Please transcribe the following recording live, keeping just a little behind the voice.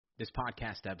This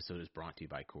podcast episode is brought to you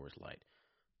by Coors Light.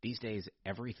 These days,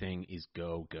 everything is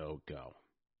go, go, go.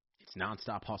 It's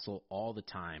nonstop hustle all the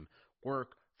time.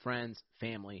 Work, friends,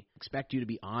 family expect you to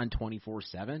be on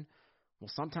 24/7. Well,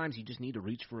 sometimes you just need to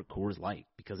reach for a Coors Light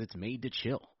because it's made to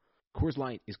chill. Coors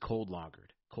Light is cold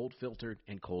lagered, cold filtered,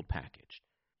 and cold packaged.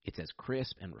 It's as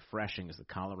crisp and refreshing as the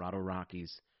Colorado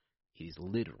Rockies. It is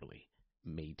literally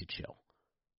made to chill.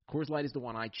 Coors Light is the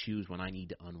one I choose when I need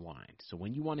to unwind. So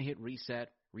when you want to hit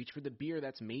reset, reach for the beer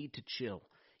that's made to chill.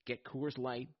 Get Coors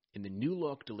Light in the new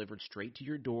look delivered straight to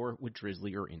your door with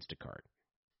Drizzly or Instacart.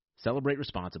 Celebrate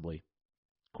responsibly.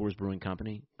 Coors Brewing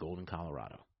Company, Golden,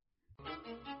 Colorado.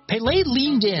 Pele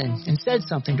leaned in and said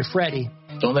something to Freddie.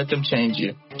 Don't let them change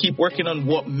you. Keep working on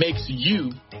what makes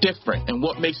you different and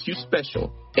what makes you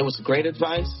special. It was great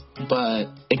advice, but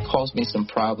it caused me some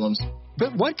problems.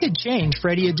 But what could change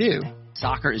Freddie Adu?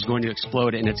 Soccer is going to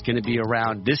explode, and it's going to be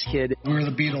around this kid. We were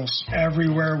the Beatles.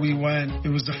 Everywhere we went, it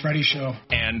was the Freddie Show.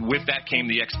 And with that came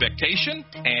the expectation,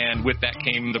 and with that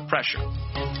came the pressure.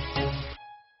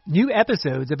 New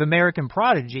episodes of American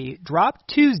Prodigy drop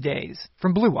Tuesdays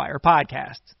from Blue Wire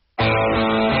Podcasts.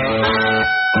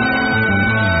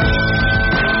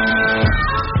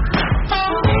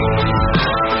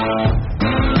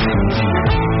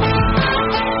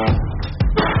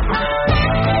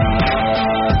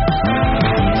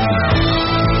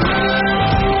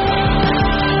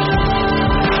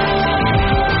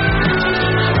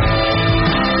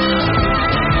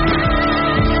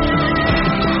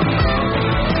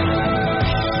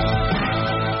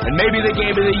 Maybe the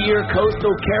game of the year,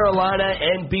 Coastal Carolina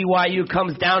and BYU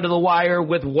comes down to the wire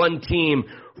with one team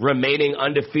remaining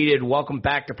undefeated. Welcome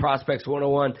back to Prospects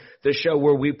 101, the show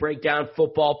where we break down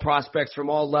football prospects from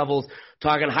all levels,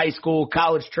 talking high school,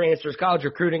 college transfers, college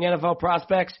recruiting, NFL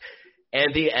prospects,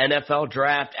 and the NFL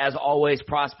draft. As always,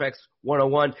 Prospects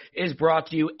 101 is brought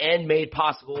to you and made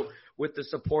possible with the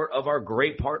support of our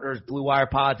great partners, Blue Wire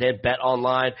Pods and Bet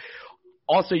Online.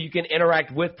 Also, you can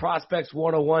interact with Prospects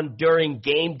 101 during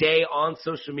game day on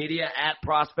social media at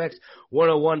Prospects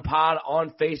 101 Pod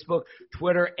on Facebook,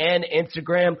 Twitter, and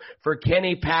Instagram. For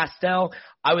Kenny Pastel,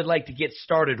 I would like to get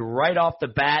started right off the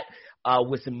bat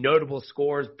with some notable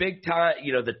scores. Big time,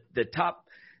 the top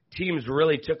teams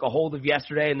really took a hold of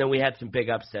yesterday, and then we had some big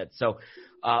upsets. So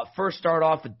first start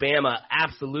off with Bama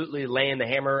absolutely laying the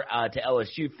hammer to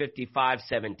LSU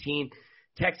 55-17.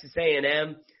 Texas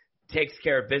A&M takes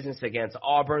care of business against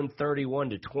Auburn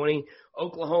 31-20.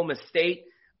 Oklahoma State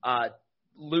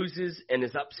loses and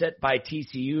is upset by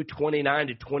TCU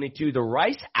 29-22. The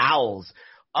Rice Owls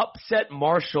upset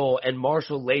Marshall, and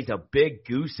Marshall lays a big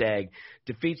goose egg.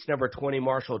 Defeats number 20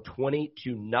 Marshall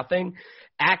 20-0.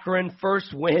 Akron,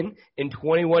 first win in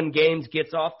 21 games,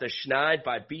 gets off the schneid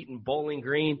by beating Bowling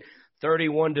Green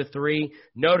 31-3.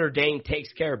 Notre Dame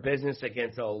takes care of business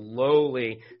against a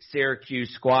lowly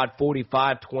Syracuse squad,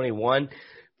 45-21.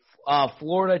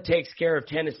 Florida takes care of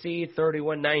Tennessee,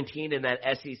 31-19 in that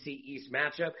SEC East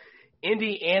matchup.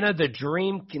 Indiana, the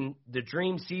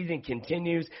dream season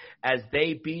continues as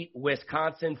they beat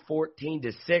Wisconsin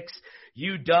 14-6.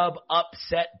 UW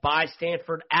upset by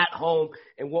Stanford at home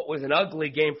in what was an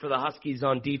ugly game for the Huskies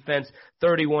on defense,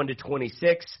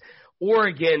 31-26.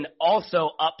 Oregon also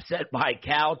upset by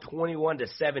Cal,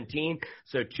 21-17.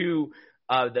 So two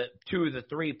of the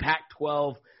three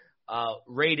Pac-12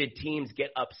 rated teams get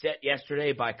upset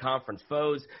yesterday by conference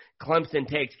foes. Clemson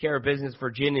takes care of business,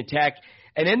 Virginia Tech.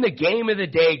 And in the game of the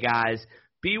day, guys,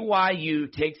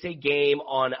 BYU takes a game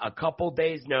on a couple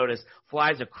days' notice,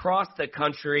 flies across the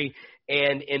country,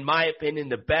 and in my opinion,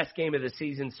 the best game of the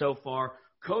season so far.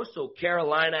 Coastal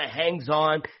Carolina hangs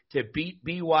on to beat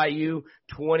BYU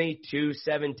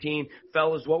 22-17.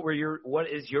 Fellas, what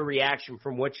is your reaction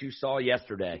from what you saw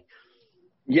yesterday?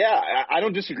 Yeah, I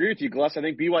don't disagree with you, Gless. I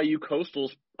think BYU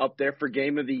Coastal's up there for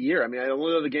game of the year. I mean, the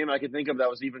only other game I can think of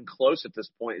that was even close at this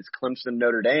point is Clemson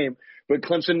Notre Dame, but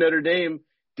Clemson Notre Dame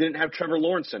didn't have Trevor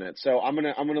Lawrence in it, so I'm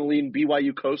gonna lean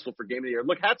BYU Coastal for game of the year.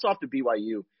 Look, hats off to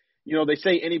BYU. They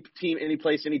say any team, any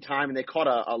place, any time, and they caught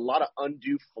a lot of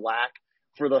undue flack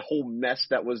for the whole mess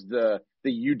that was the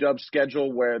UW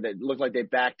schedule, where they looked like they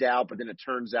backed out, but then it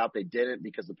turns out they didn't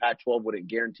because the Pac-12 wouldn't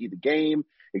guarantee the game,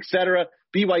 etc.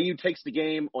 BYU takes the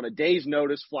game on a day's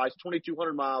notice, flies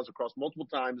 2,200 miles across multiple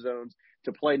time zones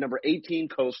to play number 18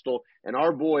 Coastal, and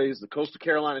our boys, the Coastal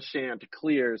Carolina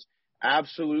Chanticleers,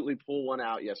 absolutely pull one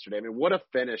out yesterday. I mean, what a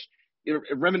finish.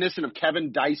 Reminiscent of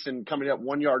Kevin Dyson coming up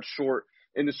 1 yard short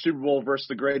in the Super Bowl versus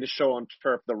the greatest show on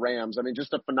turf, the Rams. I mean,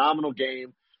 just a phenomenal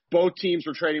game. Both teams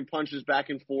were trading punches back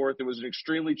and forth. It was an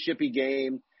extremely chippy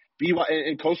game.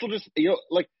 And Coastal just,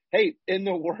 hey, in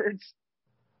the words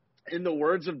In the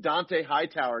words of Dante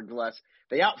Hightower, Gless,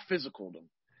 they out-physicaled them.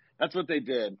 That's what they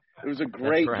did. It was a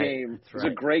great game. It was a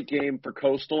great game for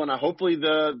Coastal, and hopefully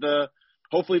the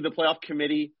playoff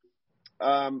committee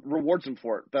rewards them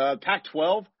for it. The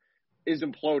Pac-12 is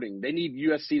imploding. They need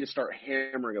USC to start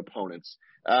hammering opponents.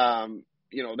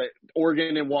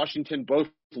 Oregon and Washington both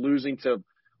losing to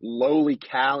lowly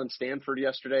Cal and Stanford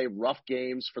yesterday. Rough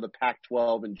games for the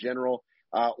Pac-12 in general.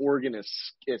 Oregon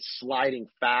is sliding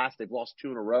fast. They've lost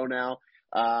 2 in a row now.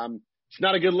 It's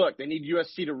not a good look. They need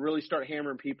USC to really start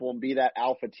hammering people and be that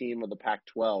alpha team of the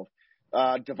Pac-12.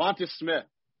 Devonta Smith,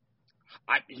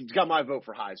 he's got my vote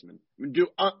for Heisman. Do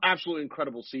absolutely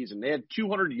incredible season. They had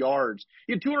 200 yards.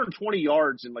 He had 220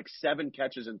 yards and 7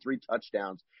 catches and 3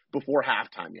 touchdowns before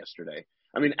halftime yesterday.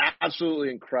 I mean, absolutely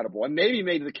incredible. And maybe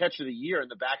made the catch of the year in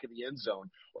the back of the end zone.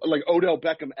 Like Odell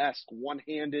Beckham-esque,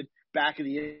 one-handed, back of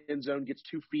the end zone, gets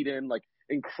 2 feet in.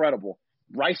 Incredible.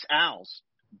 Rice Owls,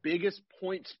 biggest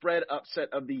point spread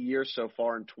upset of the year so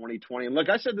far in 2020. And look,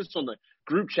 I said this on the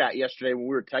group chat yesterday when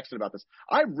we were texting about this.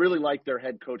 I really like their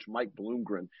head coach, Mike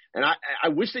Bloomgren. And I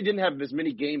wish they didn't have as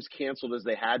many games canceled as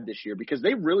they had this year because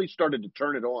they really started to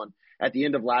turn it on at the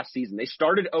end of last season. They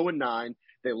started 0-9.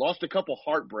 They lost a couple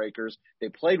heartbreakers. They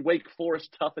played Wake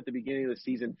Forest tough at the beginning of the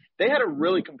season. They had a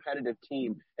really competitive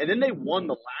team. And then they won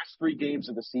the last 3 games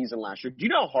of the season last year. Do you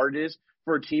know how hard it is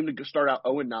for a team to start out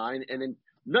 0-9 and then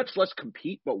much less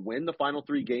compete but win the final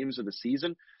 3 games of the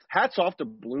season? Hats off to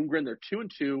Bloomgren. They're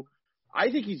 2-2.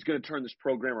 I think he's going to turn this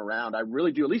program around. I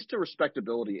really do, at least to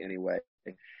respectability anyway.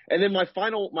 And then my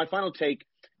final take,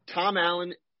 Tom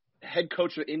Allen, head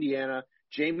coach of Indiana,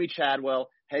 Jamie Chadwell,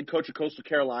 head coach of Coastal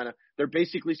Carolina. They're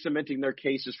basically cementing their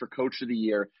cases for coach of the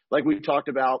year. Like we talked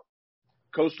about,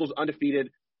 Coastal's undefeated,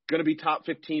 going to be top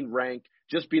 15 ranked,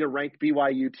 just beat a ranked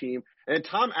BYU team. And then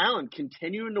Tom Allen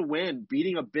continuing to win,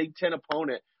 beating a Big Ten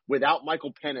opponent without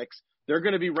Michael Penix. They're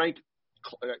going to be ranked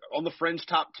on the fringe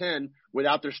top 10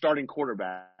 without their starting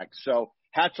quarterback. So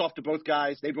hats off to both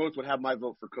guys. They both would have my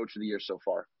vote for coach of the year so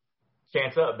far.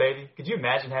 Chance up, baby. Could you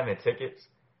imagine having tickets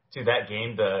to that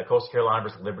game, the Coastal Carolina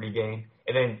versus Liberty game,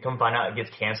 and then come find out it gets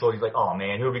canceled? He's like, oh,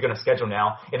 man, who are we going to schedule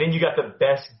now? And then you got the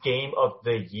best game of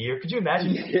the year. Could you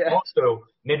imagine also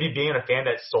maybe being a fan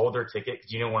that sold their ticket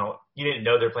because you didn't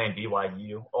know they're playing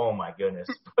BYU? Oh, my goodness.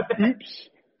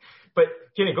 But,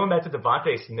 Kenny, going back to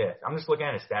Devonta Smith, I'm just looking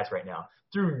at his stats right now.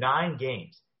 Through 9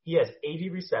 games, he has 80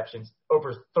 receptions, over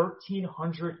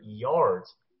 1,300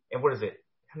 yards, and what is it?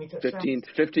 How many touchdowns?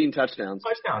 15 touchdowns.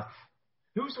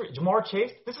 Who's Jamar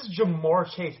Chase? This is Jamar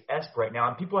Chase-esque right now,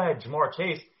 and people had Jamar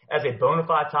Chase as a bona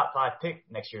fide top 5 pick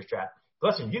next year's draft.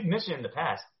 Listen, you've mentioned in the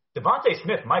past, Devonta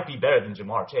Smith might be better than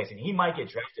Jamar Chase, and he might get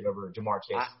drafted over Jamar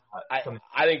Chase.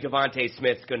 I think Devonta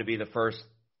Smith's going to be the first.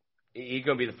 He's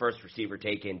going to be the first receiver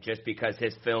taken just because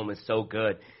his film is so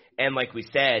good. And like we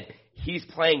said, he's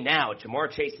playing now.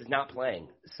 Jamar Chase is not playing.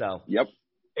 So yep,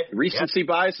 recency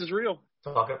bias is real.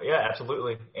 Yeah,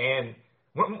 absolutely. And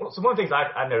one of the things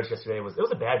I noticed yesterday was it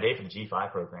was a bad day for the G5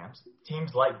 programs.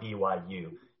 Teams like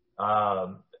BYU,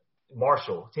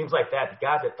 Marshall, teams like that, the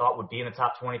guys that thought would be in the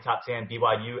top 20, top 10,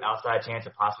 BYU, outside chance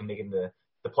of possibly making the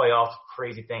playoffs,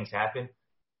 crazy things happen.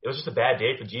 It was just a bad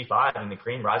day for G5, and the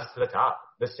cream rises to the top.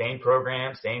 The same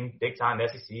program, same big-time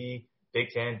SEC, Big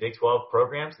 10, Big 12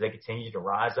 programs, they continue to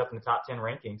rise up in the top 10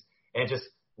 rankings. And just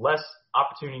less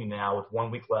opportunity now with 1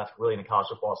 week left really in the college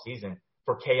football season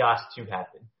for chaos to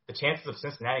happen. The chances of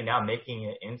Cincinnati now making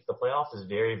it into the playoffs is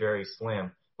very, very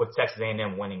slim with Texas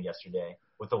A&M winning yesterday,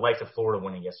 with the likes of Florida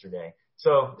winning yesterday.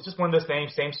 So it's just one of those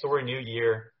things, same story, new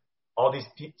year. All these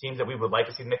teams that we would like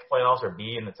to see make the playoffs or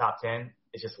be in the top 10,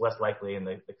 it's just less likely, and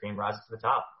the cream rises to the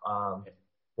top.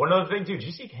 One other thing, dude, did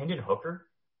you see Hendon Hooker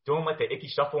doing the icky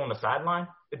shuffle on the sideline?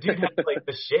 The dude had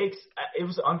the shakes. It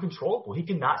was uncontrollable. He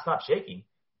could not stop shaking.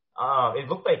 It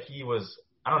looked like he was,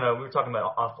 I don't know, we were talking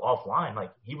about offline,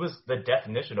 he was the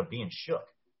definition of being shook.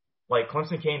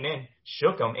 Clemson came in,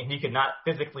 shook him, and he could not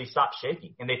physically stop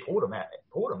shaking, and they pulled him.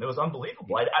 It was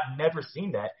unbelievable. I've never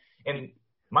seen that. And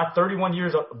my 31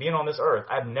 years of being on this earth,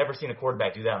 I've never seen a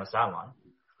quarterback do that on the sideline.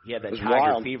 Yeah, that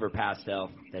Tiger Fever pass, though.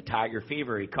 That Tiger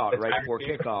Fever he caught right before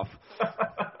kickoff.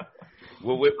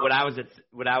 When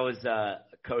I was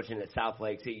coaching at South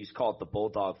Lakes, he used to call it the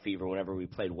Bulldog Fever whenever we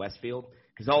played Westfield,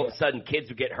 because all of a sudden kids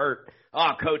would get hurt.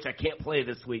 Oh, coach, I can't play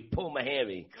this week. Pull my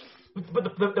hammy. But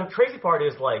the crazy part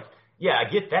is, yeah,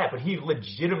 I get that, but he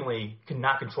legitimately could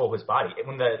not control his body.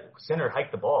 When the center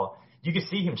hiked the ball, you could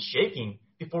see him shaking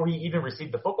before he even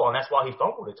received the football, and that's why he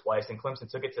fumbled it twice, and Clemson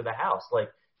took it to the house.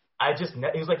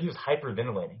 It was like he was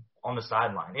hyperventilating on the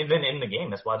sideline. And then in the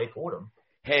game, that's why they pulled him.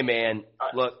 Hey, man,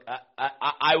 look,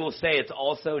 I will say it's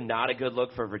also not a good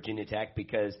look for Virginia Tech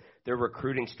because their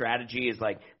recruiting strategy is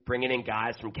like bringing in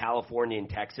guys from California and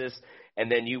Texas,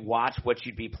 and then you watch what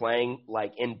you'd be playing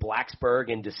like in Blacksburg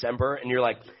in December, and you're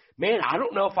like, man, I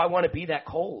don't know if I want to be that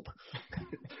cold.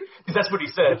 Because that's what he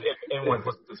said. Anyone who's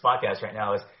listening to this podcast right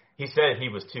now is he said he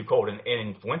was too cold.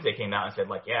 And Wednesday came out and said,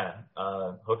 like,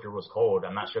 Hooker was cold.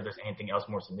 I'm not sure if there's anything else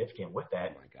more significant with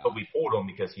that. But we pulled him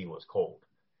because he was cold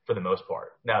for the most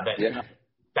part. Now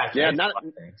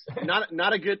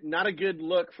not a good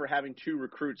look for having 2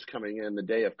 recruits coming in the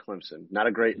day of Clemson. Not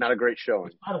a great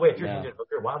showing. By the way, if you're Hendon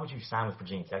Hooker, why would you sign with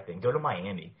Virginia Tech then? Go to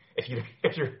Miami if you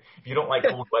don't like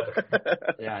cold weather.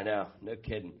 Yeah, I know. No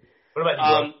kidding. What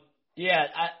about you, bro? Yeah,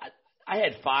 I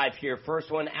had 5 here.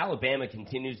 First one, Alabama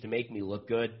continues to make me look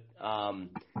good.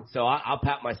 So I'll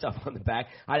pat myself on the back.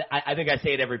 I think I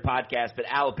say it every podcast, but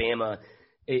Alabama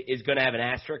is going to have an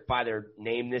asterisk by their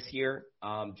name this year,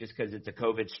 just because it's a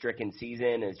COVID-stricken season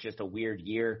and it's just a weird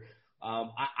year.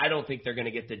 I don't think they're going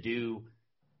to get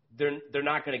they're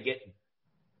not going to get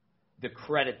the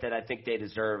credit that I think they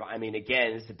deserve. I mean,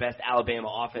 again, it's the best Alabama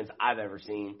offense I've ever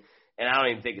seen, and I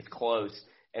don't even think it's close.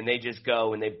 And they just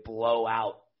go and they blow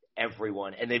out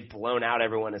everyone, and they've blown out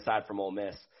everyone aside from Ole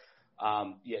Miss.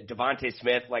 Devontae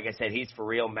Smith, like I said, he's for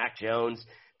real. Mac Jones,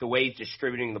 the way he's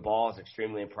distributing the ball is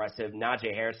extremely impressive.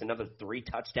 Najee Harris, another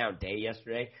 3-touchdown day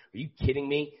yesterday. Are you kidding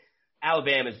me?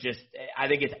 Alabama's just – I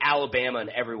think it's Alabama and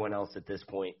everyone else at this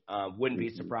point. Wouldn't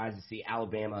be surprised to see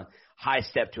Alabama high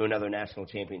step to another national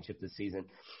championship this season.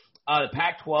 The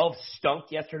Pac-12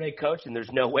 stunk yesterday, Coach, and there's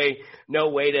no way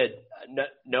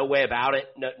about it,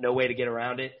 no way to get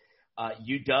around it.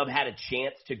 UW had a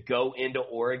chance to go into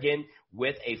Oregon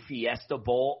with a Fiesta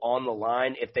Bowl on the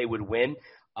line if they would win.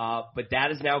 But that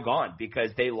is now gone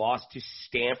because they lost to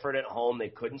Stanford at home. They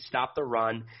couldn't stop the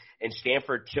run, and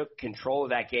Stanford took control of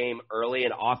that game early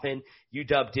and often.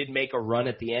 UW did make a run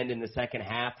at the end in the second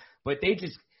half, but they're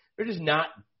just not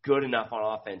good enough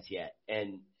on offense yet.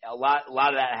 And a lot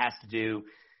of that has to do,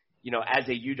 as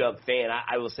a UW fan,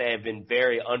 I will say I've been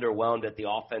very underwhelmed at the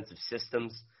offensive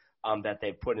systems that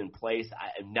they've put in place.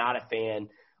 I am not a fan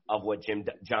of what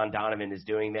John Donovan is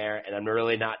doing there, and I'm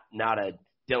really not a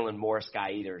Dylan Morris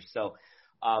guy either. So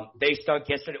they stunk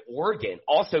yesterday. Oregon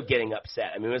also getting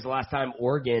upset. I mean, when was the last time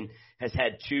Oregon has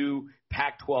had 2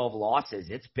 Pac-12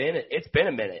 losses? It's been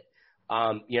a minute.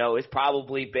 It's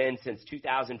probably been since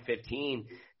 2015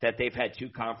 that they've had 2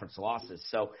 conference losses.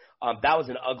 So that was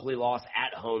an ugly loss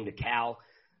at home to Cal.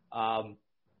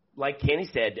 Like Kenny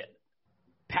said,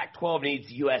 Pac-12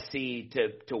 needs USC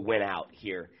to win out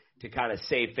here to kind of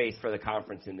save face for the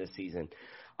conference in this season.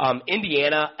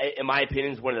 Indiana, in my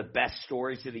opinion, is one of the best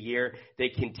stories of the year. They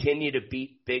continue to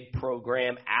beat big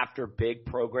program after big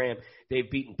program. They've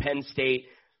beaten Penn State,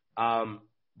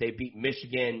 they beat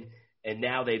Michigan, and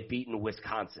now they've beaten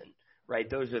Wisconsin. Right?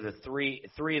 Those are the three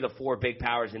of the 4 big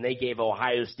powers, and they gave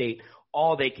Ohio State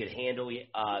all they could handle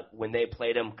when they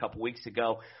played them a couple weeks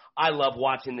ago. I love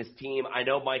watching this team. I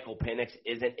know Michael Penix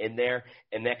isn't in there,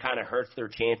 and that kind of hurts their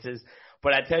chances.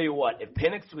 But I tell you what, if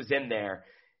Penix was in there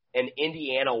and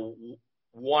Indiana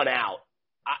won out,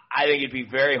 I think it'd be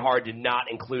very hard to not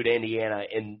include Indiana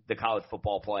in the college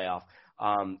football playoff.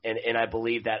 And I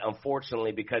believe that,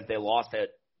 unfortunately, because they lost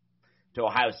it to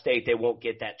Ohio State, they won't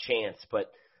get that chance.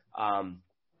 But one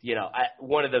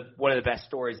of the best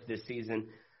stories this season.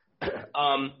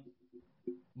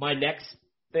 My next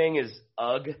thing is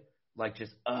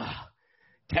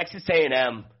Texas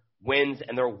A&M wins,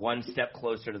 and they're one step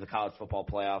closer to the college football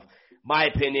playoff. My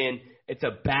opinion, it's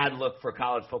a bad look for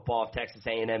college football if Texas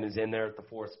A&M is in there at the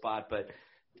 4th spot, but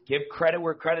give credit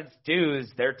where credit's due.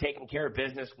 They're taking care of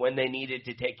business when they needed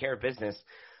to take care of business.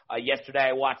 Yesterday,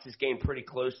 I watched this game pretty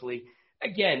closely.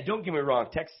 Again, don't get me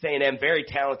wrong, Texas A&M, very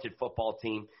talented football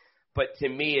team, but to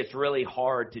me, it's really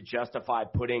hard to justify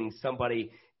putting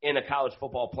somebody in a college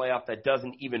football playoff that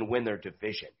doesn't even win their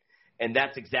division. And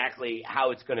that's exactly how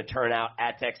it's going to turn out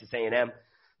at Texas A&M.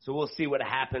 So we'll see what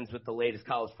happens with the latest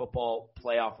college football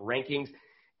playoff rankings.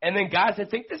 And then, guys, I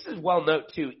think this is well known,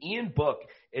 too. Ian Book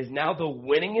is now the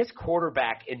winningest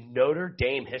quarterback in Notre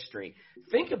Dame history.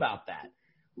 Think about that.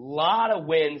 A lot of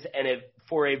wins and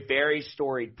for a very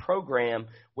storied program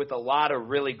with a lot of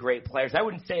really great players. I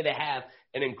wouldn't say they have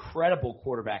an incredible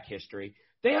quarterback history.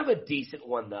 They have a decent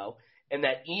one, though, and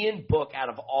that Ian Book, out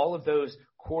of all of those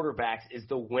quarterbacks, is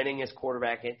the winningest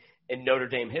quarterback in Notre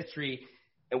Dame history.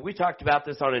 And we talked about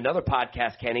this on another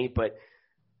podcast, Kenny, but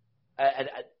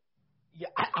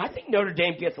I think Notre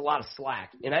Dame gets a lot of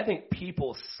slack, and I think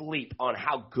people sleep on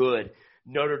how good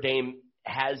Notre Dame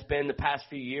has been the past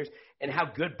few years and how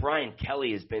good Brian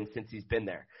Kelly has been since he's been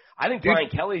there. I think Brian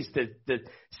Kelly's the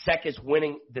second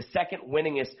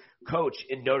winningest coach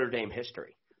in Notre Dame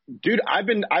history. Dude, I've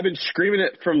been screaming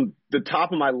it from the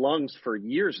top of my lungs for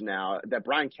years now that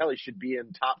Brian Kelly should be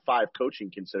in top 5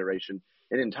 coaching consideration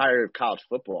in the entire of college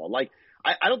football. Like,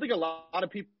 I don't think a lot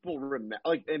of people remember,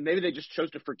 like, and maybe they just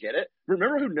chose to forget it.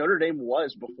 Remember who Notre Dame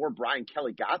was before Brian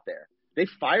Kelly got there. They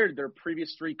fired their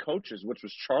previous 3 coaches, which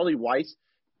was Charlie Weiss,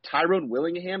 Tyrone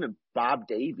Willingham, and Bob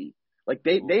Davie. Like,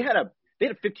 they had a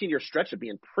 15-year stretch of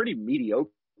being pretty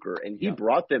mediocre, and he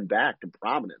brought them back to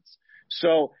prominence.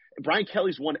 So Brian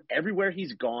Kelly's won everywhere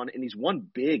he's gone, and he's won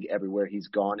big everywhere he's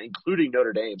gone, including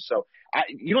Notre Dame. So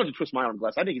you don't have to twist my arm,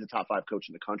 Glass. I think he's a top 5 coach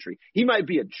in the country. He might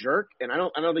be a jerk, and I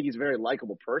don't think he's a very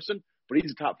likable person, but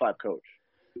he's a top 5 coach.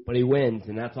 But he wins,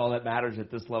 and that's all that matters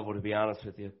at this level, to be honest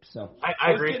with you. So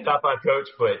I agree, he's a top 5 coach,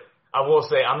 but I will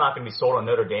say I'm not going to be sold on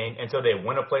Notre Dame until they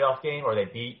win a playoff game or they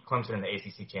beat Clemson in the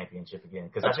ACC championship again.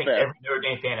 Because I think every Notre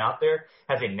Dame fan out there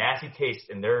has a nasty taste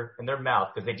in their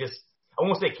mouth because they just – I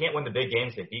won't say can't win the big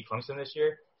games. They beat Clemson this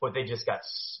year, but they just got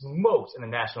smoked in the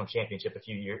national championship a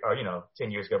few years, or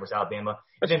 10 years ago versus Alabama.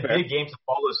 And then big games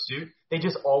follow suit. They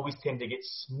just always tend to get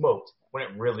smoked when it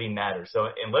really matters. So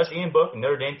unless Ian Book and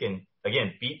Notre Dame can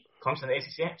again beat Clemson in the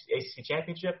ACC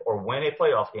championship or win a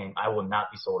playoff game, I will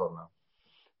not be sold on them.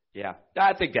 Yeah,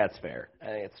 I think that's fair.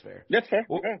 That's fair. That's fair.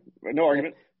 Well, no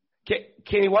argument.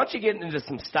 Kenny, why don't you get into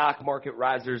some stock market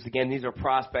risers? Again, these are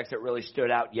prospects that really stood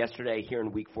out yesterday here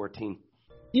in Week 14.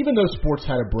 Even though sports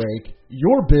had a break,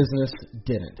 your business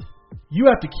didn't. You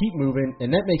have to keep moving,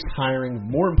 and that makes hiring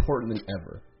more important than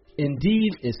ever.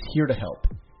 Indeed is here to help.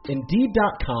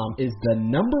 Indeed.com is the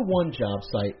 #1 job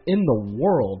site in the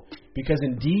world because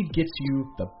Indeed gets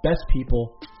you the best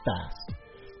people fast.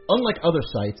 Unlike other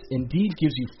sites, Indeed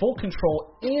gives you full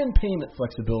control and payment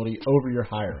flexibility over your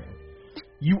hiring.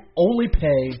 You only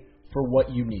pay for what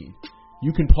you need.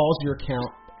 You can pause your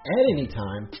account at any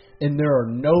time, and there are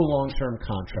no long-term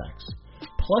contracts.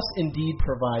 Plus, Indeed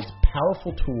provides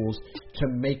powerful tools to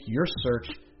make your search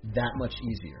that much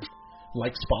easier,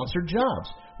 like sponsored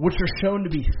jobs, which are shown to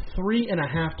be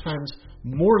 3.5 times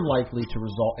more likely to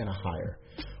result in a hire.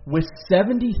 With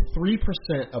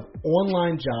 73% of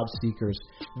online job seekers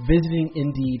visiting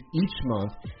Indeed each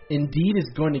month, Indeed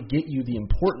is going to get you the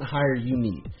important hire you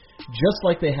need, just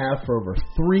like they have for over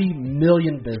 3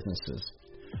 million businesses.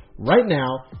 Right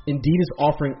now, Indeed is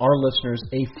offering our listeners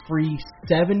a free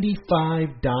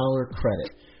 $75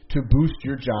 credit to boost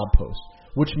your job post,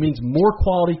 which means more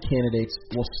quality candidates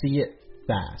will see it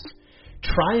fast.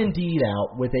 Try Indeed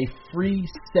out with a free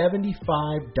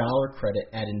 $75 credit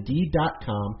at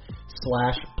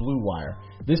Indeed.com/BlueWire.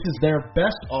 This is their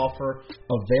best offer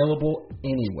available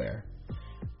anywhere.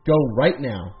 Go right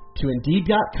now to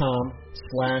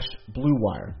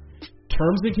Indeed.com/BlueWire.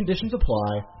 Terms and conditions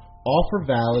apply. Offer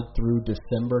valid through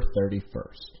December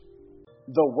 31st.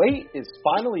 The wait is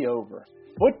finally over.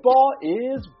 Football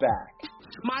is back.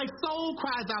 My soul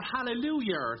cries out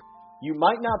hallelujah. You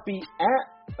might not be at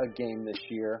a game this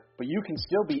year, but you can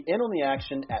still be in on the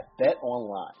action at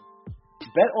BetOnline.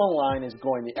 BetOnline is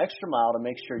going the extra mile to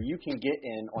make sure you can get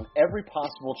in on every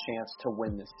possible chance to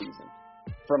win this season.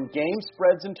 From game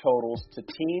spreads and totals to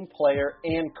team, player,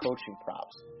 and coaching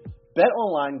props,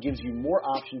 BetOnline gives you more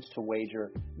options to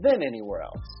wager than anywhere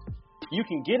else. You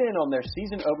can get in on their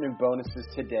season opening bonuses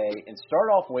today and start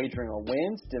off wagering on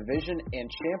wins, division, and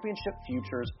championship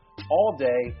futures all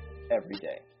day, every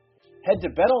day. Head to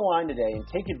BetOnline today and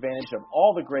take advantage of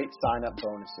all the great sign-up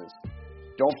bonuses.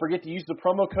 Don't forget to use the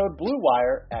promo code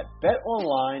BlueWire at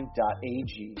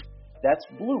betonline.ag. That's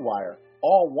BlueWire,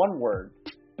 all one word.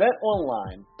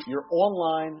 BetOnline, your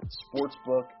online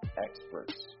sportsbook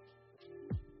experts.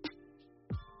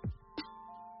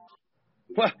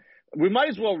 Well, we might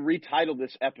as well retitle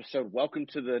this episode, Welcome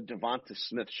to the Devonta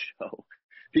Smith Show,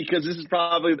 because this is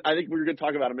probably, I think we're going to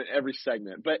talk about him in every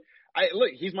segment. But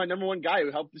look, he's my #1 guy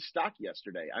who helped the stock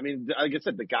yesterday. I mean, like I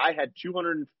said, the guy had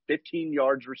 215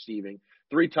 yards receiving,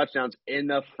 3 touchdowns in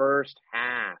the first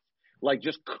half. Like,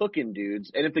 just cooking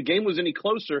dudes. And if the game was any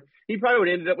closer, he probably would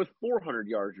have ended up with 400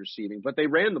 yards receiving. But they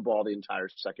ran the ball the entire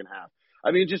second half.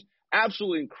 I mean, just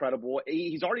absolutely incredible.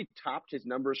 He's already topped his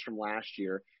numbers from last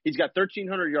year. He's got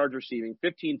 1,300 yards receiving,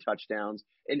 15 touchdowns,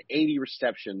 and 80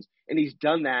 receptions. And he's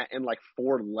done that in like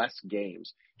 4 less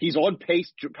games. He's on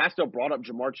pace. Pastel brought up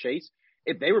Jamar Chase.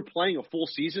 If they were playing a full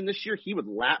season this year, he would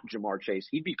lap Jamar Chase.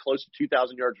 He'd be close to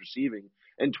 2,000 yards receiving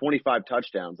and 25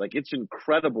 touchdowns. Like, it's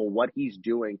incredible what he's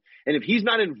doing. And if he's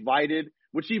not invited,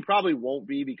 which he probably won't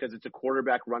be because it's a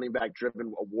quarterback, running back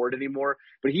driven award anymore,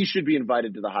 but he should be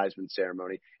invited to the Heisman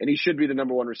ceremony, and he should be the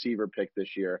 #1 receiver pick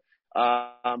this year.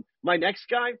 My next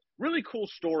guy, really cool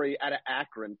story out of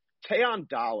Akron, Tayon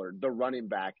Dollard, the running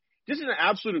back. Just an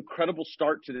absolute incredible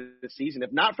start to the season.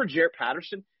 If not for Jarrett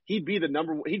Patterson, he'd be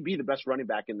the best running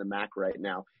back in the MAC right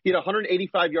now. He had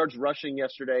 185 yards rushing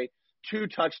yesterday, 2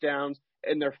 touchdowns,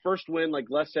 and their first win, like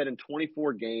Les said, in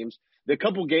 24 games. A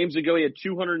couple games ago, he had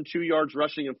 202 yards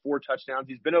rushing and 4 touchdowns.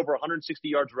 He's been over 160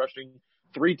 yards rushing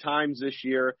 3 times this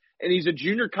year, and he's a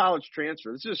junior college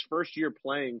transfer. This is his first year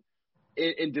playing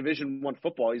in Division I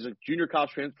football. He's a junior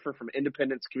college transfer from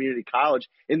Independence Community College,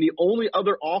 and the only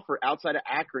other offer outside of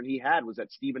Akron he had was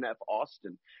at Stephen F.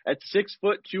 Austin. At 6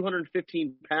 foot,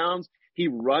 215 pounds, he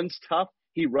runs tough.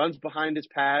 He runs behind his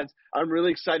pads. I'm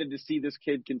really excited to see this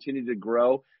kid continue to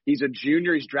grow. He's a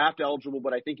junior. He's draft eligible,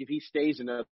 but I think if he stays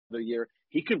another year,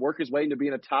 he could work his way into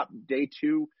being a top day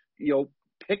 2,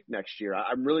 pick next year.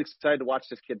 I'm really excited to watch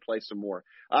this kid play some more.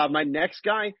 My next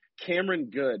guy, Cameron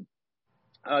Good.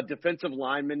 Defensive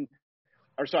lineman,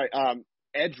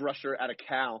 edge rusher out of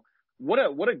Cal. What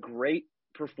a great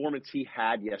performance he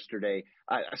had yesterday.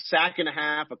 A sack and a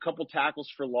half, a couple tackles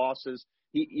for losses.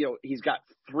 He's got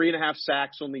 3.5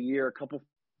 sacks on the year, a couple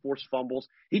forced fumbles.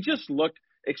 He just looked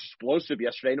explosive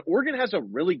yesterday. And Oregon has a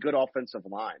really good offensive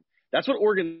line. That's what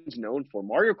Oregon's known for.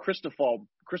 Mario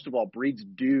Cristobal breeds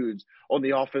dudes on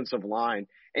the offensive line,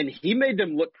 and he made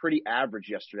them look pretty average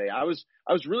yesterday. I was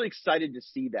really excited to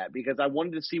see that because I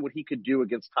wanted to see what he could do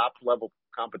against top-level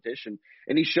competition,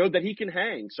 and he showed that he can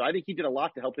hang. So I think he did a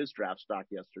lot to help his draft stock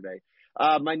yesterday.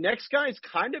 My next guy is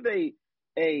kind of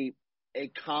a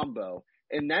combo,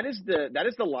 and that is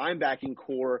the linebacking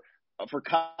core for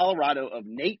Colorado of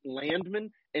Nate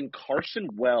Landman and Carson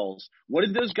Wells. What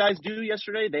did those guys do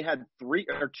yesterday? They had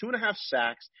 2.5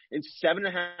 sacks and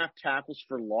 7.5 tackles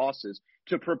for losses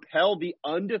to propel the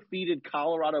undefeated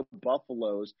Colorado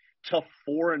Buffaloes to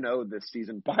 4-0 this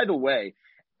season. By the way,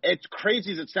 it's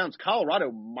crazy as it sounds,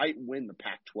 Colorado might win the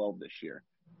Pac-12 this year,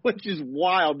 which is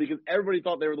wild because everybody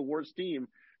thought they were the worst team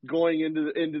going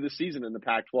into the season in the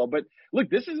Pac-12. But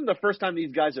look, this isn't the first time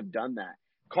these guys have done that.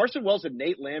 Carson Wells and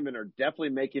Nate Landman are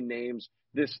definitely making names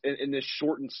in this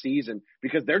shortened season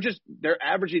because they're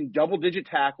averaging double-digit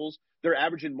tackles. They're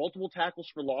averaging multiple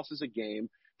tackles for losses a game.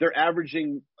 They're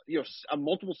averaging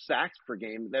multiple sacks per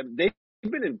game. They've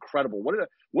been incredible.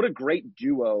 What a great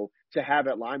duo to have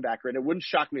at linebacker. And it wouldn't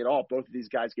shock me at all if both of these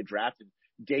guys get drafted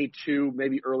day 2,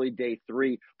 maybe early day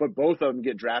 3, but both of them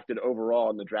get drafted overall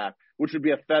in the draft, which would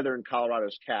be a feather in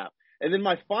Colorado's cap. And then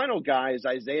my final guy is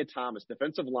Isaiah Thomas,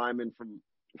 defensive lineman from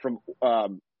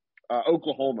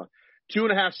Oklahoma.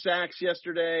 2.5 sacks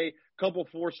yesterday, couple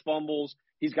forced fumbles.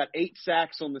 He's got 8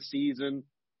 sacks on the season.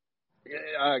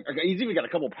 He's even got a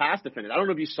couple pass defended. I don't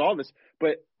know if you saw this,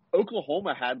 but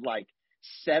Oklahoma had like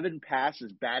 7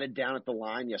 passes batted down at the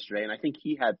line yesterday, and I think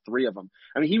he had 3 of them.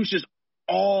 I mean, he was just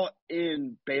all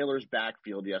in Baylor's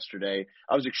backfield yesterday.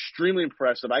 I was extremely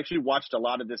impressed. I actually watched a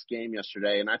lot of this game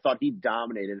yesterday, and I thought he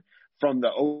dominated from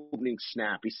the opening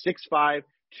snap. He's 6'5",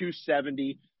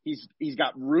 270. He's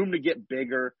got room to get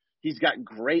bigger. He's got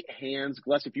great hands.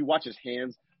 Les, if you watch his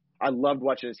hands, I loved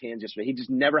watching his hands yesterday. He just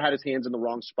never had his hands in the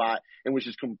wrong spot and was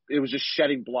just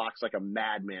shedding blocks like a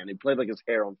madman. He played like his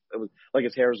hair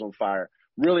was on fire.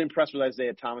 Really impressed with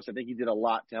Isaiah Thomas. I think he did a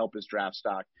lot to help his draft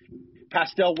stock.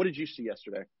 Pastel, what did you see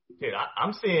yesterday? Dude,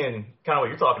 I'm seeing kind of what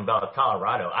you're talking about with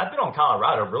Colorado. I've been on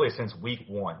Colorado really since week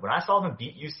 1. When I saw them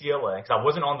beat UCLA, because I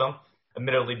wasn't on them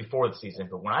admittedly before the season,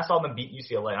 but when I saw them beat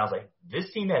UCLA, I was like,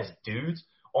 this team has dudes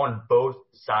on both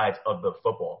sides of the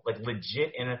football, like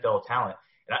legit NFL talent.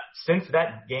 And since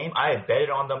that game, I had betted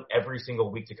on them every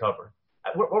single week to cover.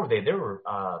 What were they? They were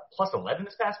plus 11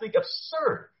 this past week.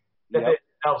 Absurd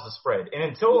that was the spread. And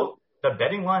until the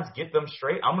betting lines get them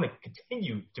straight, I'm going to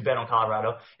continue to bet on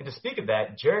Colorado. And to speak of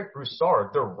that, Jarek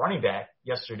Broussard, their running back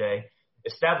yesterday,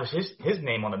 established his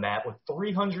name on the map with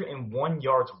 301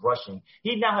 yards rushing.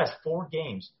 He now has 4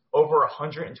 games over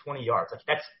 120 yards.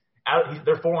 Like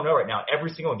they're 4-0 right now.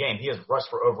 Every single game, he has rushed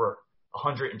for over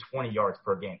 120 yards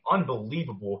per game.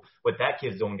 Unbelievable what that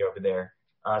kid's doing over there.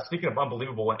 Speaking of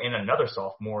unbelievable, and another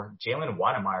sophomore, Jalen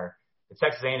Weidemeyer, the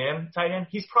Texas A&M tight end,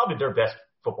 he's probably their best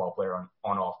football player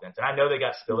on offense. And I know they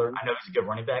got Spiller. I know he's a good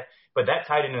running back, but that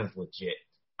tight end is legit.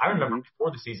 I remember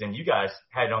before the season, you guys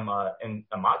had him in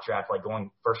a mock draft, like going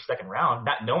first, second round,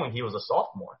 not knowing he was a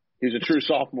sophomore. He was a true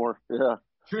sophomore. Yeah.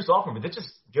 True sophomore, but that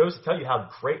just goes to tell you how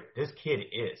great this kid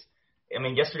is. I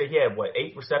mean, yesterday he had,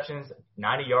 8 receptions,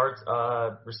 90 yards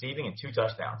receiving, and 2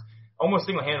 touchdowns. Almost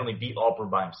single-handedly beat Auburn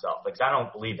by himself. Like, I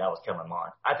don't believe that was Kellen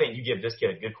Mond. I think you give this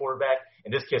kid a good quarterback,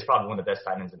 and this kid's probably one of the best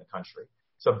tight ends in the country.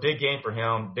 So big game for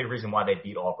him, big reason why they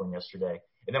beat Auburn yesterday.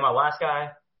 And then my last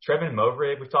guy, Trevin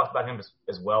Mowbray, we've talked about him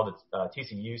as well, the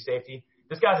TCU safety.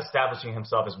 This guy's establishing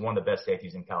himself as one of the best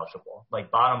safeties in college football.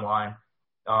 Like, bottom line,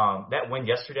 That win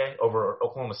yesterday over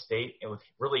Oklahoma State, it was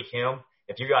really him.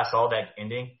 If you guys saw that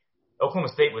ending, Oklahoma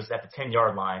State was at the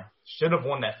 10-yard line, should have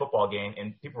won that football game,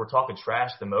 and people were talking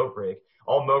trash to Mobrig.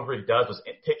 All Mobrig does was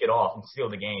pick it off and seal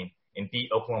the game and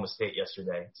beat Oklahoma State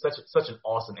yesterday. Such an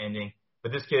awesome ending.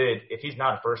 But this kid, if he's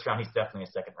not a first round, he's definitely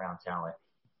a second-round talent.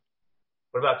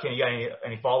 What about Ken? You got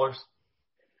any followers?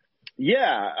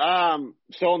 Yeah.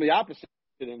 So on the opposite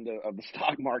end of the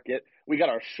stock market, we got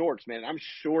our shorts, man. I'm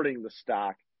shorting the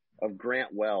stock of Grant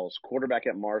Wells, quarterback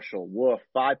at Marshall. Woof,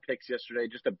 5 picks yesterday,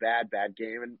 just a bad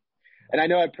game. And I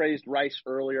know I praised Rice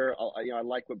earlier. I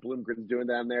like what Bloomgren's doing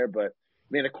down there, but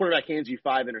man, a quarterback hands you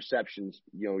 5 interceptions,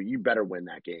 you better win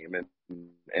that game.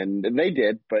 And they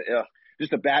did, but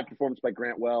just a bad performance by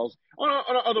Grant Wells on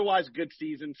an otherwise good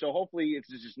season. So hopefully it's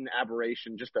just an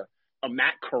aberration, just a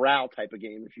Matt Corral type of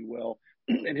game, if you will,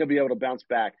 and he'll be able to bounce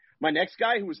back. My next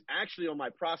guy, who was actually on my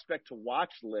prospect to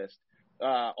watch list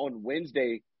on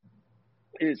Wednesday,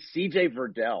 is C.J.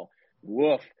 Verdell.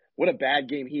 Woof. What a bad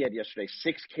game he had yesterday.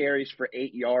 6 carries for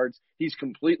 8 yards. He's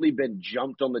completely been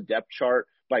jumped on the depth chart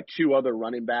by 2 other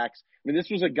running backs. I mean, this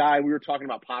was a guy we were talking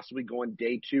about possibly going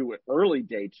early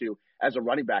day 2 as a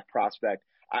running back prospect.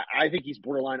 I think he's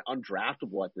borderline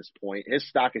undraftable at this point. His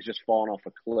stock has just fallen off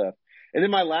a cliff. And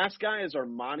then my last guy is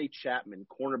Armani Chapman,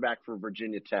 cornerback for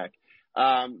Virginia Tech.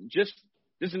 Just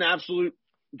an absolute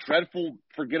dreadful,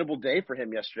 forgettable day for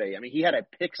him yesterday. I mean, he had a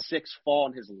pick 6 fall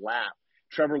in his lap.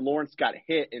 Trevor Lawrence got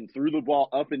hit and threw the ball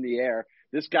up in the air.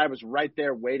 This guy was right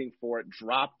there waiting for it,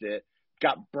 dropped it,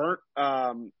 got burnt.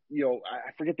 I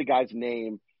forget the guy's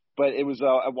name, but it was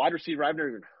a wide receiver I've never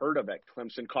even heard of at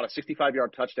Clemson, caught a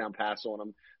 65-yard touchdown pass on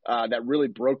him that really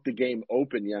broke the game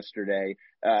open yesterday,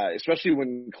 especially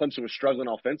when Clemson was struggling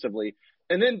offensively.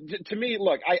 And then to me,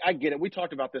 look, I get it. We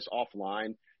talked about this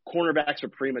offline. Cornerbacks are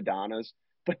prima donnas,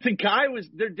 but the guy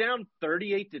they're down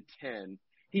 38-10.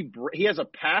 He has a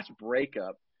pass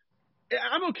breakup.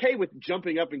 I'm okay with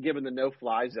jumping up and giving the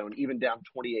no-fly zone, even down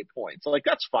 28 points. Like,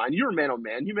 that's fine. You're a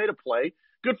man-on-man. You made a play.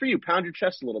 Good for you. Pound your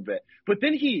chest a little bit. But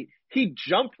then he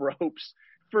jump ropes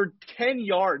for 10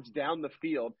 yards down the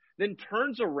field, then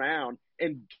turns around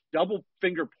and double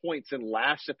finger points and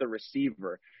laughs at the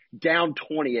receiver down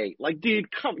 28. Like, dude,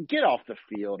 get off the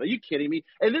field. Are you kidding me?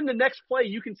 And then the next play,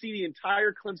 you can see the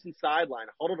entire Clemson sideline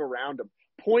huddled around him,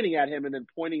 pointing at him and then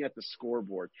pointing at the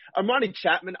scoreboard. Armani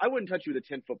Chapman, I wouldn't touch you with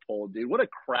a 10-foot pole, dude. What a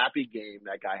crappy game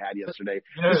that guy had yesterday.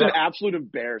 It's an absolute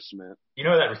embarrassment. You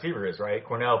know who that receiver is, right?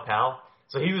 Cornell Powell.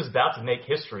 So he was about to make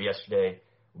history yesterday,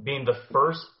 being the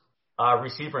first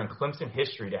receiver in Clemson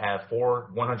history to have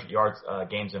 4 100 yards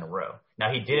games in a row.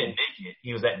 Now, he didn't make it.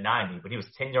 He was at 90, but he was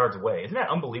 10 yards away. Isn't that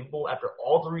unbelievable? After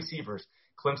all the receivers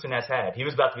Clemson has had, he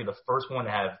was about to be the first one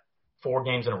to have 4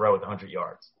 games in a row with 100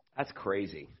 yards. That's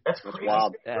crazy. That's crazy.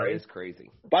 Wild. That is crazy.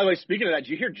 By the way, speaking of that, did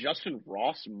you hear Justin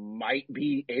Ross might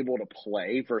be able to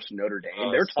play versus Notre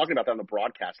Dame? They were talking about that on the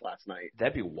broadcast last night.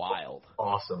 That'd be wild.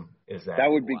 Awesome is that?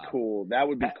 That would be cool. That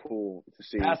would be cool to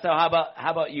see. Pastor, how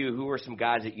about you? Who were some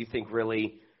guys that you think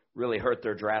really hurt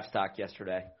their draft stock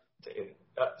yesterday?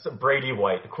 So Brady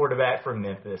White, the quarterback from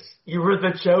Memphis. You were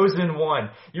the chosen one.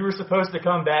 You were supposed to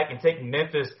come back and take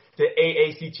Memphis to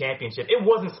AAC championship. It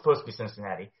wasn't supposed to be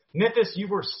Cincinnati. Memphis, you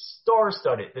were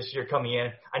star-studded this year coming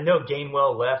in. I know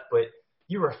Gainwell left, but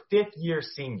you were a 5th-year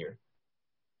senior.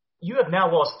 You have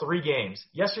now lost 3 games.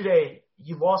 Yesterday,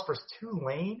 you lost versus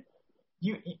Tulane.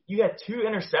 You had 2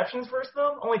 interceptions versus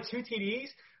them, only 2 TDs.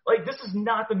 Like, this is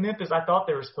not the Memphis I thought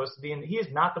they were supposed to be, and he is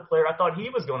not the player I thought he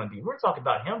was going to be. We're talking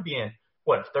about him being,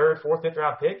 3rd, 4th, 5th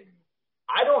round pick?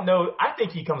 I don't know. I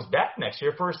think he comes back next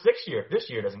year for a 6th year if this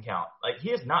year doesn't count. Like,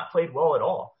 he has not played well at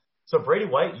all. So Brady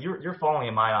White, you're falling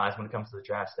in my eyes when it comes to the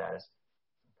draft status.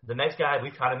 The next guy,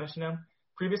 we kind of mentioned him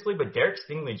previously, but Derek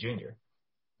Stingley Jr.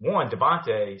 One,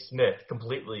 Devontae Smith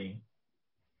completely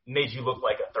made you look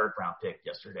like a 3rd round pick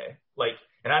yesterday. Like,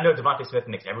 and I know Devontae Smith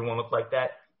makes everyone look like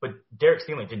that, but Derek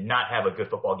Stingley did not have a good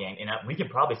football game, and we can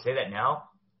probably say that now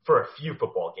for a few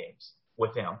football games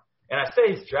with him. And I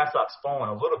say his draft stock's fallen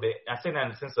a little bit, and I say that in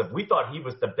the sense of we thought he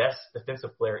was the best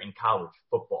defensive player in college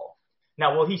football.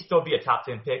 Now, will he still be a top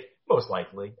 10 pick? Most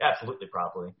likely. Absolutely,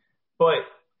 probably. But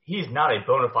he's not a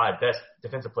bona fide best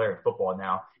defensive player in football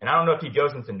now. And I don't know if he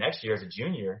goes into next year as a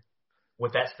junior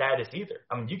with that status either.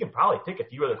 I mean, you can probably pick a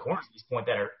few other corners at this point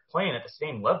that are playing at the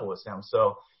same level as him.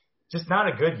 So just not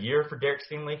a good year for Derek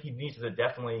Stingley. He needs to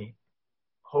definitely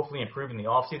hopefully improve in the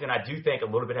offseason. I do think a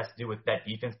little bit has to do with that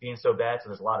defense being so bad, so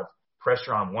there's a lot of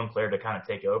pressure on one player to kind of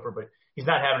take over. But he's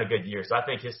not having a good year. So I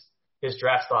think his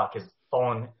draft stock has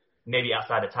fallen maybe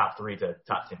outside the top 3 to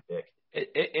top 10 pick.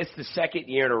 It's the 2nd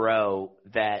year in a row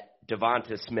that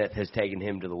Devonta Smith has taken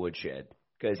him to the woodshed.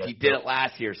 because he did it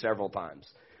last year several times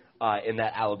in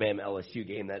that Alabama LSU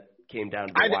game that came down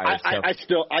to the wire.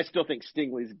 I still think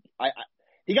Stingley's.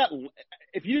 He got.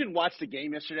 If you didn't watch the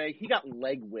game yesterday, he got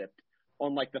leg whipped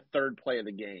on like the third play of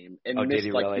the game and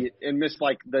missed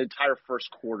the entire first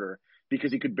quarter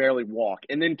because he could barely walk,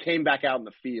 and then came back out in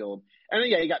the field. And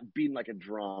then, he got beaten like a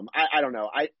drum. I don't know.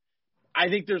 I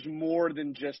think there's more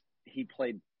than just he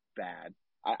played bad.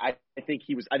 I think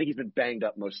he's been banged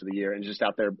up most of the year and just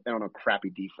out there on a crappy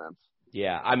defense.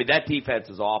 Yeah, I mean, that defense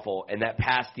is awful, and that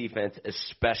pass defense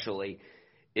especially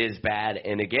is bad.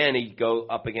 And again, you go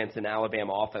up against an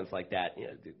Alabama offense like that.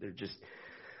 They're just.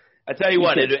 I tell you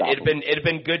what, it'd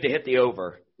been good to hit the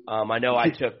over. I know I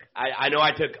took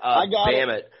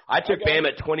Bama. I took Bama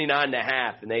at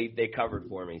 29.5, and they covered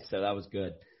for me, so that was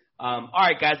good. All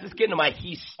right, guys, let's get into my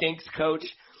He Stinks coach.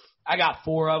 I got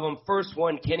 4 of them. First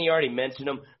one, Kenny already mentioned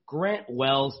him. Grant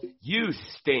Wells, you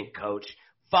stink, coach.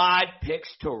 5 picks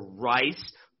to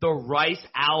Rice. The Rice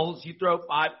Owls, you throw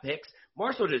 5 picks.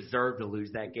 Marshall deserved to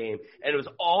lose that game, and it was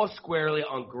all squarely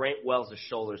on Grant Wells'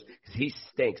 shoulders because he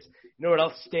stinks. You know what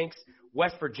else stinks?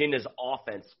 West Virginia's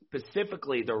offense,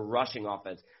 specifically the rushing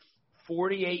offense.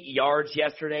 48 yards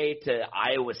yesterday to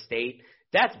Iowa State.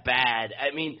 That's bad.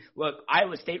 I mean, look,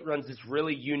 Iowa State runs this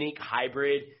really unique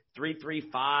hybrid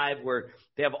 3-3-5 where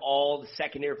they have all the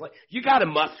secondary play. You got to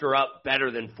muster up better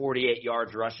than 48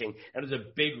 yards rushing. That was a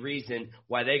big reason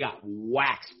why they got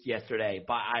waxed yesterday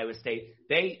by Iowa State.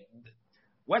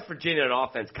 West Virginia on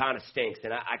offense kind of stinks,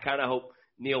 and I kind of hope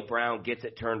Neil Brown gets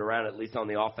it turned around, at least on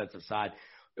the offensive side.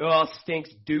 It all stinks.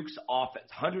 Duke's offense,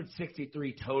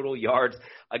 163 total yards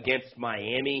against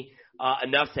Miami.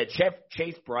 Enough said.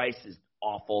 Chase Bryce is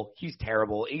awful. He's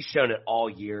terrible. He's shown it all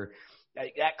year.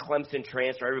 That Clemson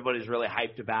transfer, everybody's really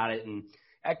hyped about it, and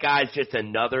that guy's just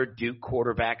another Duke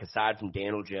quarterback aside from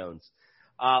Daniel Jones.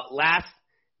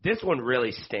 This one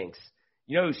really stinks.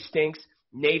 You know who stinks?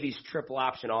 Navy's triple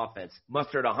option offense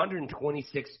mustered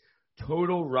 126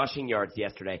 total rushing yards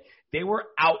yesterday. They were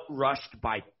outrushed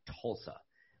by Tulsa.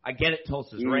 I get it,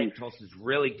 Tulsa's ranked. Tulsa's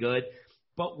really good.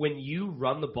 But when you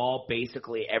run the ball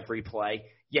basically every play,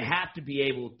 you have to be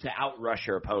able to outrush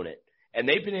your opponent. And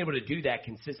they've been able to do that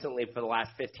consistently for the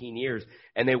last 15 years,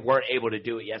 and they weren't able to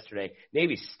do it yesterday.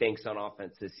 Navy stinks on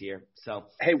offense this year. So,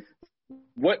 hey,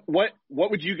 what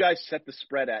would you guys set the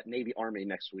spread at Navy Army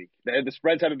next week? The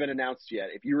spreads haven't been announced yet.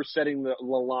 If you were setting the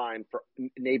line for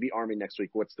Navy Army next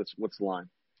week, what's the line?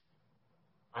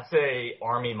 I'd say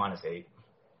Army -8.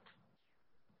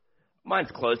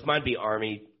 Mine's close. Mine'd be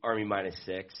Army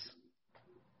 -6.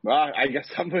 Well, I guess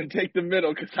I'm going to take the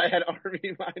middle because I had Army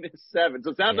 -7. So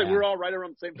it sounds like we're all right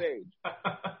around the same page.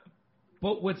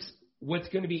 But what's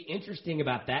going to be interesting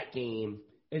about that game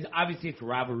is obviously it's a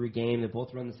rivalry game. They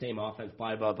both run the same offense,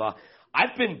 blah, blah, blah.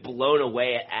 I've been blown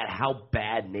away at how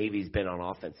bad Navy's been on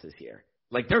offense this year.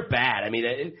 Like, they're bad. I mean,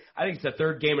 I think it's the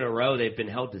 3rd game in a row they've been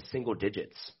held to single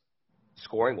digits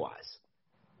scoring-wise.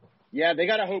 Yeah, they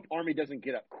got to hope Army doesn't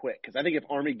get up quick because I think if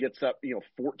Army gets up,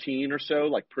 14 or so,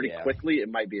 like pretty quickly, it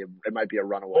might be a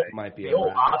runaway. The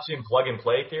old option plug and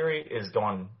play theory is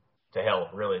going to hell,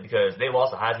 really, because they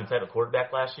lost a Heisman type of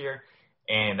quarterback last year,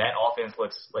 and that offense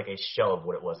looks like a shell of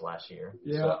what it was last year.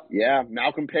 Yeah,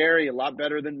 Malcolm Perry, a lot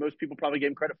better than most people probably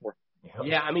gave him credit for.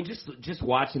 Yeah, I mean, just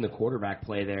watching the quarterback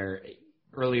play there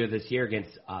earlier this year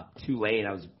against Tulane,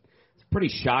 I was pretty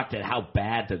shocked at how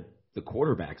bad the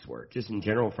quarterbacks were, just in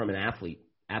general from an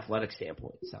athletic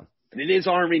standpoint. So, and it is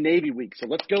Army-Navy week, so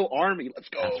let's go Army. Let's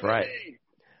go. That's right.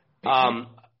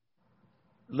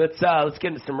 Let's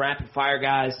get into some rapid fire,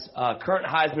 guys. Current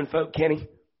Heisman vote, Kenny.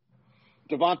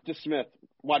 Devonta Smith,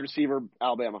 wide receiver,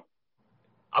 Alabama.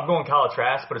 I'm going Kyle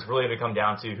Trask, but it's really going to come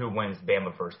down to who wins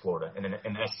Bama versus Florida in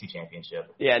the SEC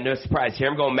championship. Yeah, no surprise here.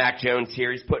 I'm going Mac Jones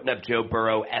here. He's putting up Joe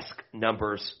Burrow-esque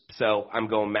numbers, so I'm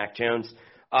going Mac Jones.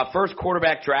 First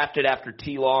quarterback drafted after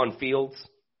T-Law and Fields.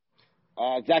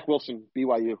 Zach Wilson,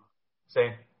 BYU.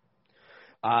 Same.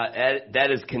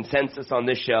 That is consensus on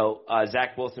this show.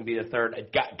 Zach Wilson be the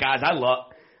 3rd. Guys,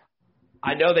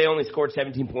 I know they only scored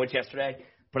 17 points yesterday,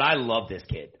 but I love this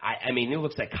kid. I mean, he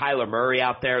looks like Kyler Murray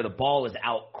out there. The ball is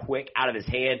out quick, out of his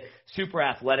hand. Super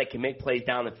athletic, can make plays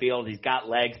down the field. He's got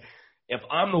legs. If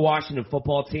I'm the Washington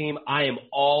football team, I am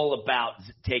all about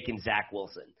taking Zach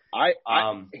Wilson.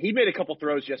 He made a couple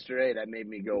throws yesterday that made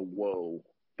me go, whoa.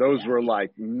 Those were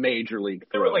like major league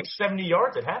throws. They were like 70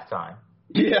 yards at halftime.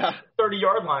 Yeah.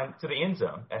 30-yard line to the end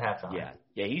zone at halftime.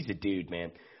 Yeah, he's a dude,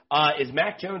 man. Is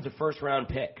Mac Jones a first-round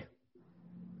pick?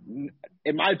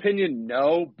 In my opinion,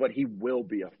 no, but he will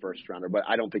be a first-rounder, but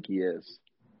I don't think he is.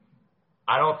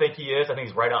 I don't think he is. I think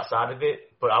he's right outside of it,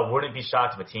 but I wouldn't be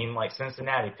shocked if a team like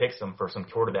Cincinnati picks him for some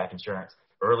quarterback insurance.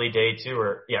 early day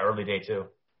two.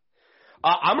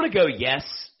 I'm going to go yes.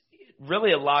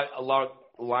 Really a lot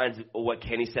lines of what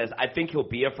Kenny says. I think he'll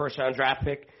be a first-round draft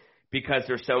pick because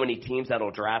there's so many teams that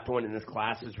will draft one, and this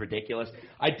class is ridiculous.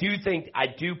 I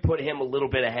do put him a little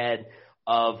bit ahead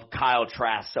of Kyle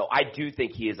Trask, so I do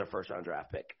think he is a first-round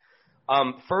draft pick.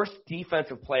 First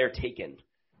defensive player taken.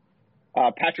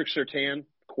 Patrick Surtain,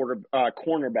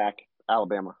 cornerback,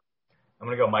 Alabama. I'm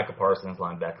going to go Micah Parsons,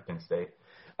 linebacker, Penn State.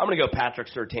 I'm going to go Patrick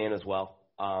Surtain as well.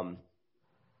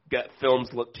 Films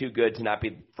look too good to not be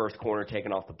the first corner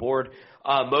taken off the board.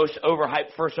 Most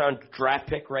overhyped first-round draft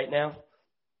pick right now?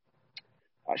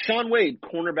 Shaun Wade,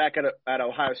 cornerback at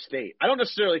Ohio State. I don't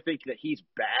necessarily think that he's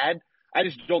bad. I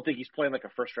just don't think he's playing like a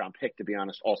first-round pick, to be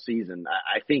honest, all season.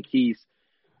 I think he's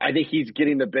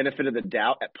getting the benefit of the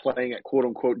doubt at playing at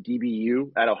quote-unquote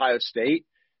DBU at Ohio State.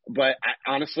 But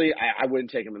honestly, I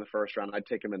wouldn't take him in the first round. I'd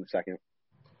take him in the second.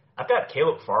 I've got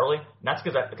Caleb Farley, and that's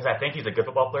because I think he's a good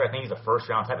football player. I think he's a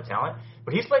first-round type of talent.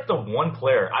 But he's like the one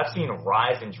player I've seen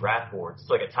rise in draft boards.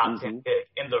 It's like a top 10 pick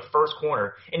in the first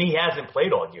corner, and he hasn't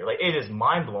played all year. Like, it is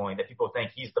mind-blowing that people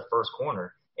think he's the first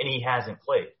corner, and he hasn't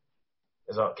played.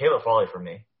 So Caleb Farley for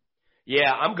me.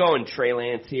 Yeah, I'm going Trey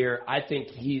Lance here. I think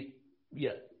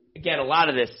again, a lot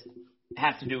of this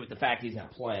has to do with the fact he's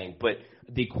not playing, but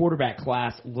the quarterback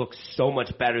class looks so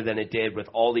much better than it did with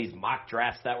all these mock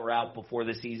drafts that were out before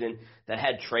the season that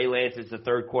had Trey Lance as the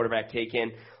third quarterback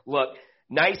taken. Look,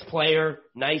 nice player,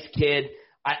 nice kid.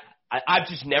 I've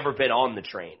just never been on the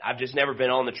train. I've just never been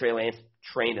on the Trey Lance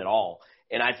train at all.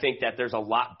 And I think that there's a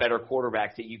lot better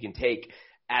quarterbacks that you can take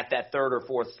at that third or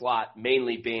fourth slot,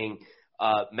 mainly being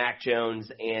Mac Jones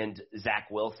and Zach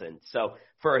Wilson. So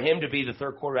for him to be the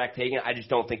third quarterback taken, I just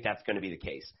don't think that's going to be the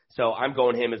case. So I'm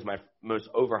going him as my most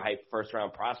overhyped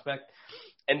first-round prospect.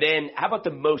 And then how about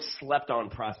the most slept-on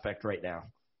prospect right now?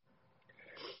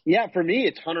 Yeah, for me,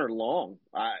 it's Hunter Long,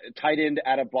 tight end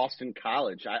out of Boston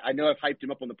College. I know I've hyped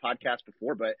him up on the podcast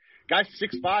before, but guy's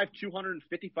 6'5",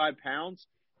 255 pounds,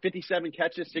 57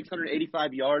 catches,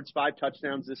 685 yards, 5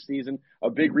 touchdowns this season.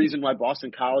 A big reason why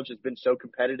Boston College has been so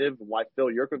competitive and why Phil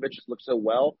Yurkovich has looked so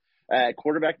well at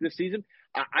quarterback this season.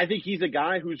 I think he's a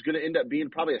guy who's going to end up being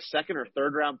probably a second or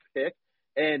third round pick.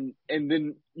 And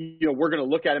then, we're going to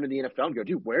look at him in the NFL and go,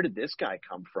 dude, where did this guy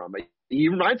come from? He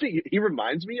reminds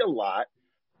me a lot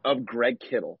of Greg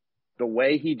Kittle. The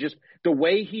way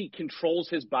he controls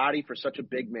his body for such a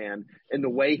big man and the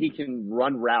way he can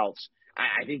run routes.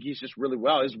 I think he's just really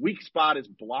well. His weak spot is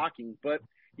blocking, but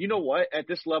you know what? At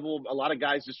this level, a lot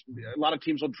of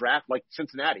teams will draft, like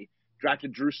Cincinnati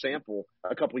drafted Drew Sample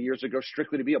a couple of years ago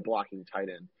strictly to be a blocking tight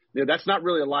end. That's not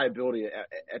really a liability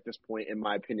at this point, in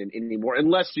my opinion, anymore,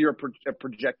 unless you're a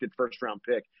projected first-round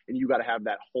pick and you got to have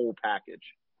that whole package.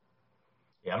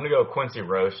 Yeah, I'm going to go Quincy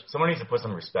Roche. Someone needs to put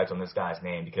some respect on this guy's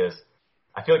name because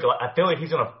I feel like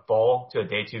he's going to fall to a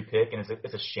day 2 pick, and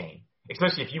it's a shame.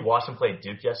 Especially if you watched him play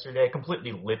Duke yesterday,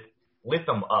 completely lit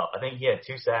them up. I think he had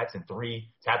 2 sacks and 3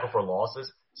 tackle for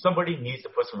losses. Somebody needs to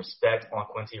put some respect on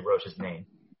Quincy Roche's name.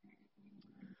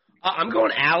 I'm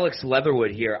going Alex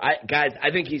Leatherwood here. I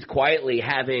think he's quietly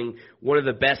having one of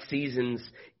the best seasons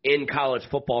in college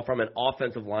football from an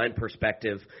offensive line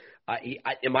perspective.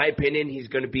 In my opinion, he's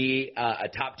going to be a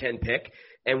top 10 pick.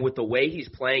 And with the way he's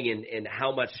playing and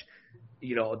how much,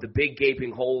 the big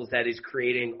gaping holes that he's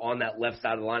creating on that left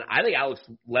side of the line, I think Alex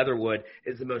Leatherwood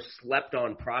is the most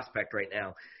slept-on prospect right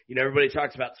now. Everybody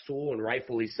talks about Sewell, and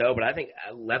rightfully so, but I think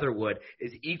Leatherwood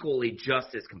is equally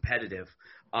just as competitive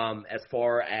as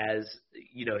far as,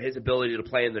 his ability to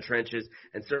play in the trenches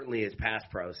and certainly his pass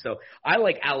pro. So I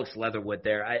like Alex Leatherwood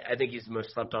there. I think he's the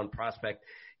most slept-on prospect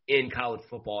in college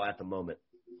football at the moment.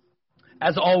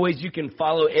 As always, you can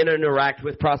follow and interact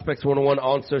with Prospects 101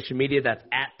 on social media. That's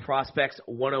at Prospects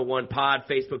 101 Pod,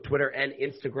 Facebook, Twitter, and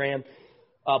Instagram.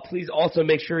 Please also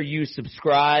make sure you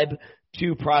subscribe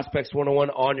to Prospects 101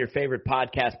 on your favorite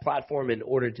podcast platform in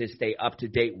order to stay up to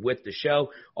date with the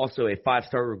show. Also, a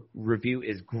 5-star review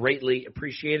is greatly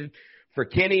appreciated. For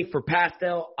Kenny, for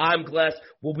Pastel, I'm Gless.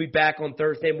 We'll be back on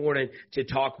Thursday morning to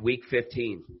talk Week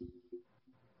 15.